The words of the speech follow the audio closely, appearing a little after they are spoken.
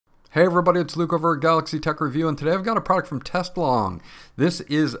Hey everybody, it's Luke over at Galaxy Tech Review, and today I've got a product from TESLONG. This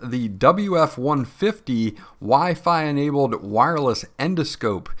is the WF150 Wi-Fi enabled wireless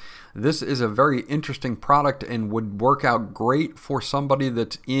endoscope. This is a very interesting product and would work out great for somebody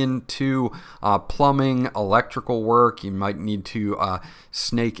that's into plumbing, electrical work. You might need to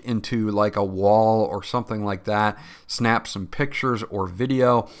snake into like a wall or something like that, snap some pictures or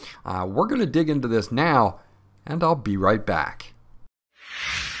video. We're going to dig into this now, and I'll be right back.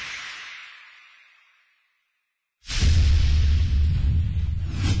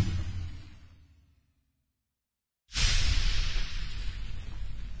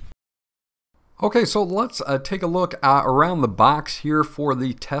 Okay, so let's take a look around the box here for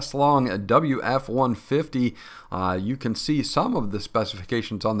the TESLONG WF150. You can see some of the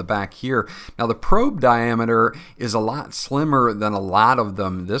specifications on the back here. Now the probe diameter is a lot slimmer than a lot of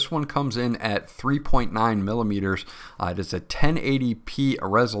them. This one comes in at 3.9 millimeters. It is a 1080p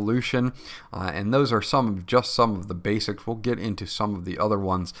resolution, and those are just some of the basics. We'll get into some of the other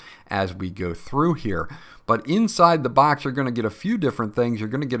ones as we go through here. But inside the box, you're going to get a few different things. You're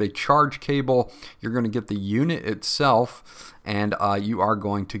going to get a charge cable, you're going to get the unit itself, and you are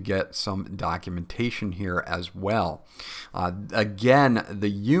going to get some documentation here as well. Again, the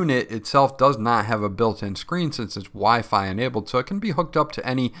unit itself does not have a built-in screen since it's Wi-Fi enabled, so it can be hooked up to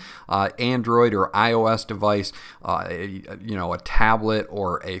any Android or iOS device, a tablet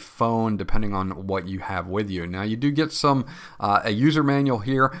or a phone, depending on what you have with you. Now you do get a user manual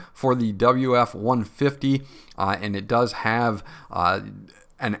here for the WF150, and it does have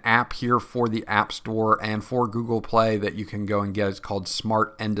an app here for the App Store and for Google Play that you can go and get. It's called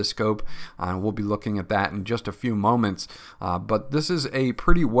Smart Endoscope. We'll be looking at that in just a few moments. But this is a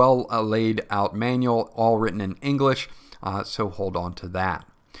pretty well laid out manual, all written in English, so hold on to that.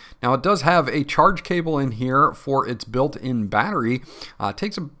 Now it does have a charge cable in here for its built-in battery. It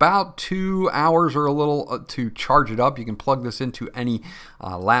takes about 2 hours or a little to charge it up. You can plug this into any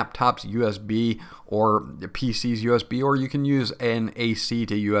laptop's USB or PC's USB, or you can use an AC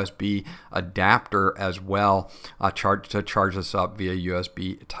to USB adapter as well to charge this up via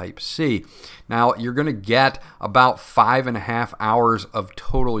USB Type-C. Now you're going to get about 5.5 hours of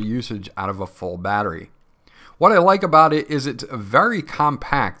total usage out of a full battery. What I like about it is it's very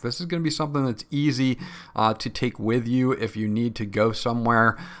compact. This is going to be something that's easy to take with you if you need to go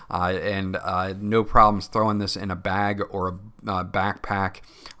somewhere, and no problems throwing this in a bag or a backpack.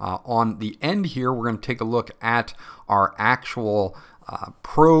 On the end here, we're going to take a look at our actual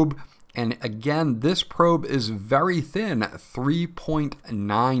probe. And again, this probe is very thin,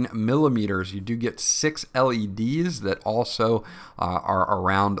 3.9 millimeters. You do get 6 LEDs that also are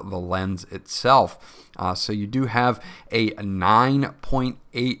around the lens itself. So you do have a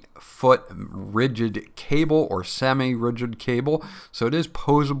 9.8 foot rigid cable or semi-rigid cable. So it is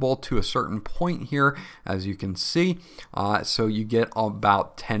posable to a certain point here, as you can see. So you get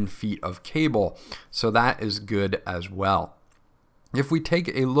about 10 feet of cable. So that is good as well. If we take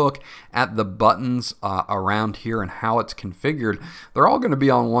a look at the buttons around here and how it's configured, they're all going to be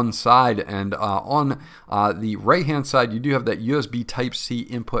on one side, and on the right hand side you do have that USB Type-C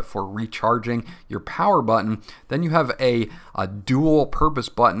input for recharging your power button. Then you have a dual purpose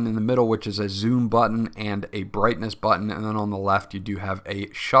button in the middle, which is a zoom button and a brightness button, and then on the left you do have a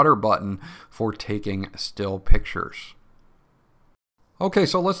shutter button for taking still pictures. Okay,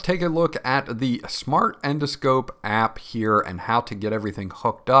 so let's take a look at the Smart Endoscope app here and how to get everything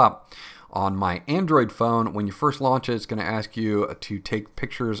hooked up. On my Android phone, when you first launch it, it's going to ask you to take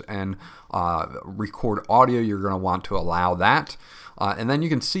pictures and record audio. You're going to want to allow that. And then you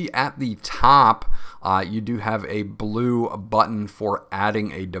can see at the top, you do have a blue button for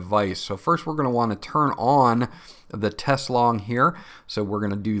adding a device. So first we're going to want to turn on the TESLONG here. So we're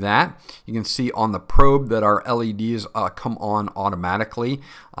going to do that. You can see on the probe that our LEDs come on automatically,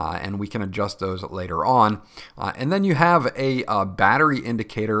 and we can adjust those later on. And then you have a battery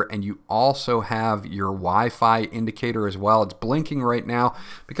indicator, and you also have your Wi-Fi indicator as well. It's blinking right now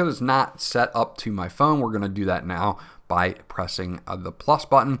because it's not set up to my phone. We're going to do that now by pressing the plus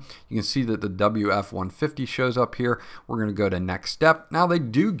button. You can see that the WF150 shows up here. We're going to go to next step. Now they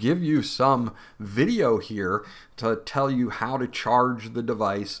do give you some video here to tell you how to charge the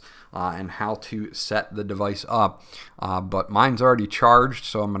device and how to set the device up. But mine's already charged,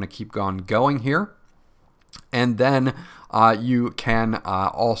 so I'm going to keep going here. And then you can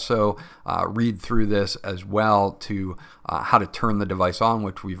also read through this as well to how to turn the device on,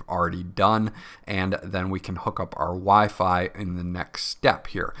 which we've already done, and then we can hook up our Wi-Fi in the next step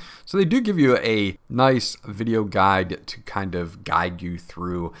here. So they do give you a nice video guide to kind of guide you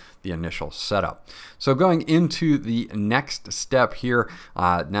through the initial setup. So going into the next step here,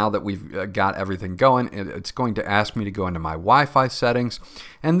 now that we've got everything going, it's going to ask me to go into my Wi-Fi settings,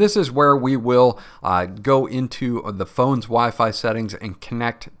 and this is where we will go into the phone's Wi-Fi settings and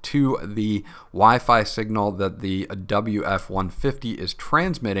connect to the Wi-Fi signal that the WF150 is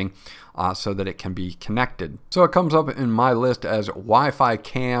transmitting so that it can be connected. So it comes up in my list as Wi-Fi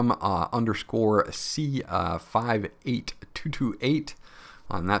cam underscore C58228.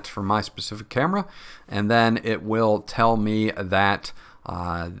 And that's for my specific camera, and then it will tell me that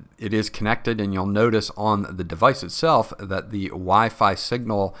it is connected, and you'll notice on the device itself that the Wi-Fi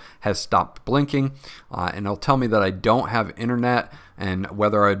signal has stopped blinking, and it'll tell me that I don't have internet and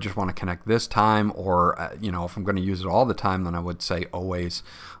whether I just want to connect this time, or if I'm going to use it all the time, then I would say always.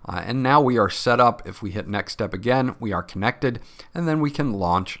 And now we are set up. If we hit next step again, we are connected, and then we can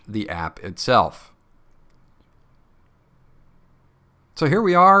launch the app itself. So here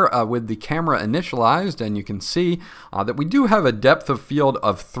we are with the camera initialized, and you can see that we do have a depth of field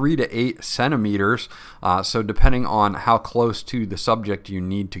of 3 to 8 centimeters. So depending on how close to the subject you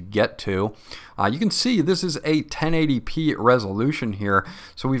need to get to. You can see this is a 1080p resolution here.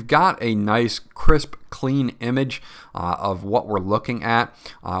 So we've got a nice crisp, clean image of what we're looking at.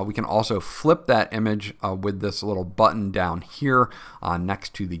 We can also flip that image with this little button down here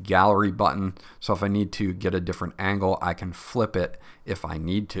next to the gallery button. So if I need to get a different angle, I can flip it if I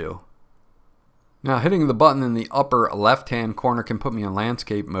need to. Now hitting the button in the upper left hand corner can put me in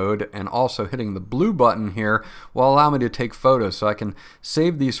landscape mode, and also hitting the blue button here will allow me to take photos, so I can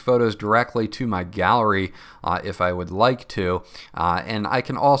save these photos directly to my gallery if I would like to. And I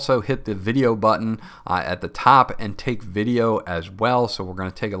can also hit the video button at the top and take video as well. So we're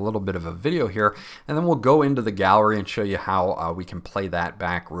going to take a little bit of a video here, and then we'll go into the gallery and show you how we can play that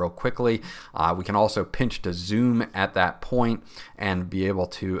back real quickly. We can also pinch to zoom at that point and be able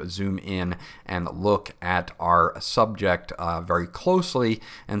to zoom in and look at our subject very closely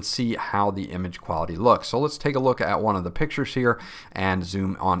and see how the image quality looks. So let's take a look at one of the pictures here and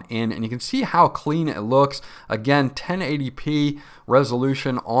zoom on in, and you can see how clean it looks. Again, 1080p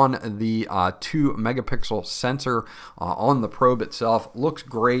resolution on the 2 megapixel sensor on the probe itself. Looks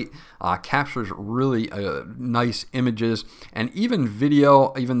great, captures really nice images, and even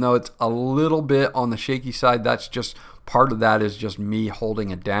video, even though it's a little bit on the shaky side, that's just part of that is just me holding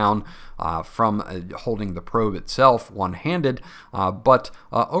it down from holding the probe itself one-handed, but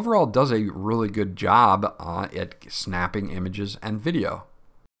overall does a really good job at snapping images and video.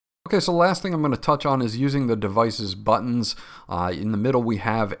 Okay, so the last thing I'm going to touch on is using the device's buttons. In the middle we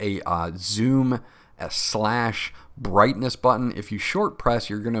have a zoom / brightness button. If you short press,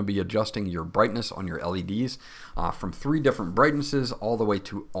 you're going to be adjusting your brightness on your LEDs from 3 different brightnesses all the way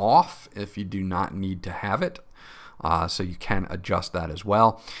to off if you do not need to have it. So you can adjust that as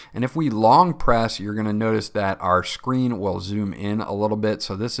well. And if we long press, you're going to notice that our screen will zoom in a little bit.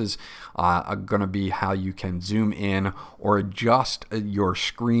 So this is going to be how you can zoom in or adjust your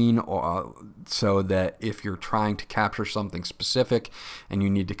screen so that if you're trying to capture something specific and you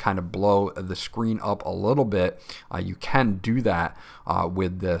need to kind of blow the screen up a little bit, you can do that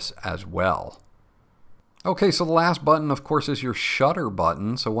with this as well. Okay, so the last button, of course, is your shutter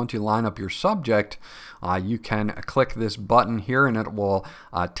button. So once you line up your subject, you can click this button here, and it will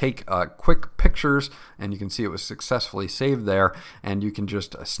take quick pictures, and you can see it was successfully saved there, and you can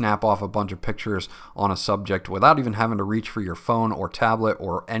just snap off a bunch of pictures on a subject without even having to reach for your phone or tablet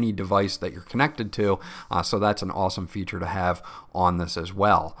or any device that you're connected to. So that's an awesome feature to have on this as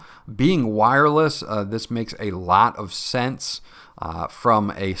well. Being wireless, this makes a lot of sense.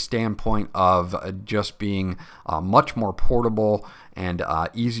 From a standpoint of just being much more portable and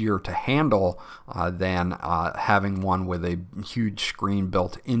easier to handle than having one with a huge screen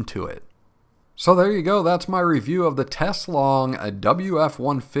built into it. So there you go, that's my review of the TESLONG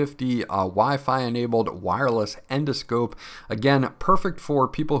WF150 Wi-Fi enabled wireless endoscope. Again, perfect for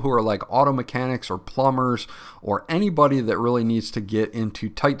people who are like auto mechanics or plumbers or anybody that really needs to get into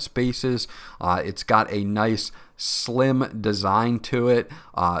tight spaces. It's got a nice slim design to it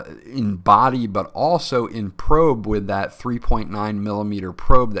in body, but also in probe with that 3.9 millimeter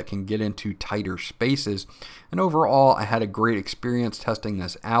probe that can get into tighter spaces. And overall, I had a great experience testing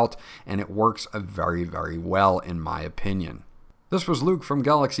this out, and it works very, very well in my opinion. This was Luke from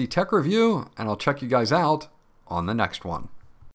Galaxy Tech Review, and I'll check you guys out on the next one.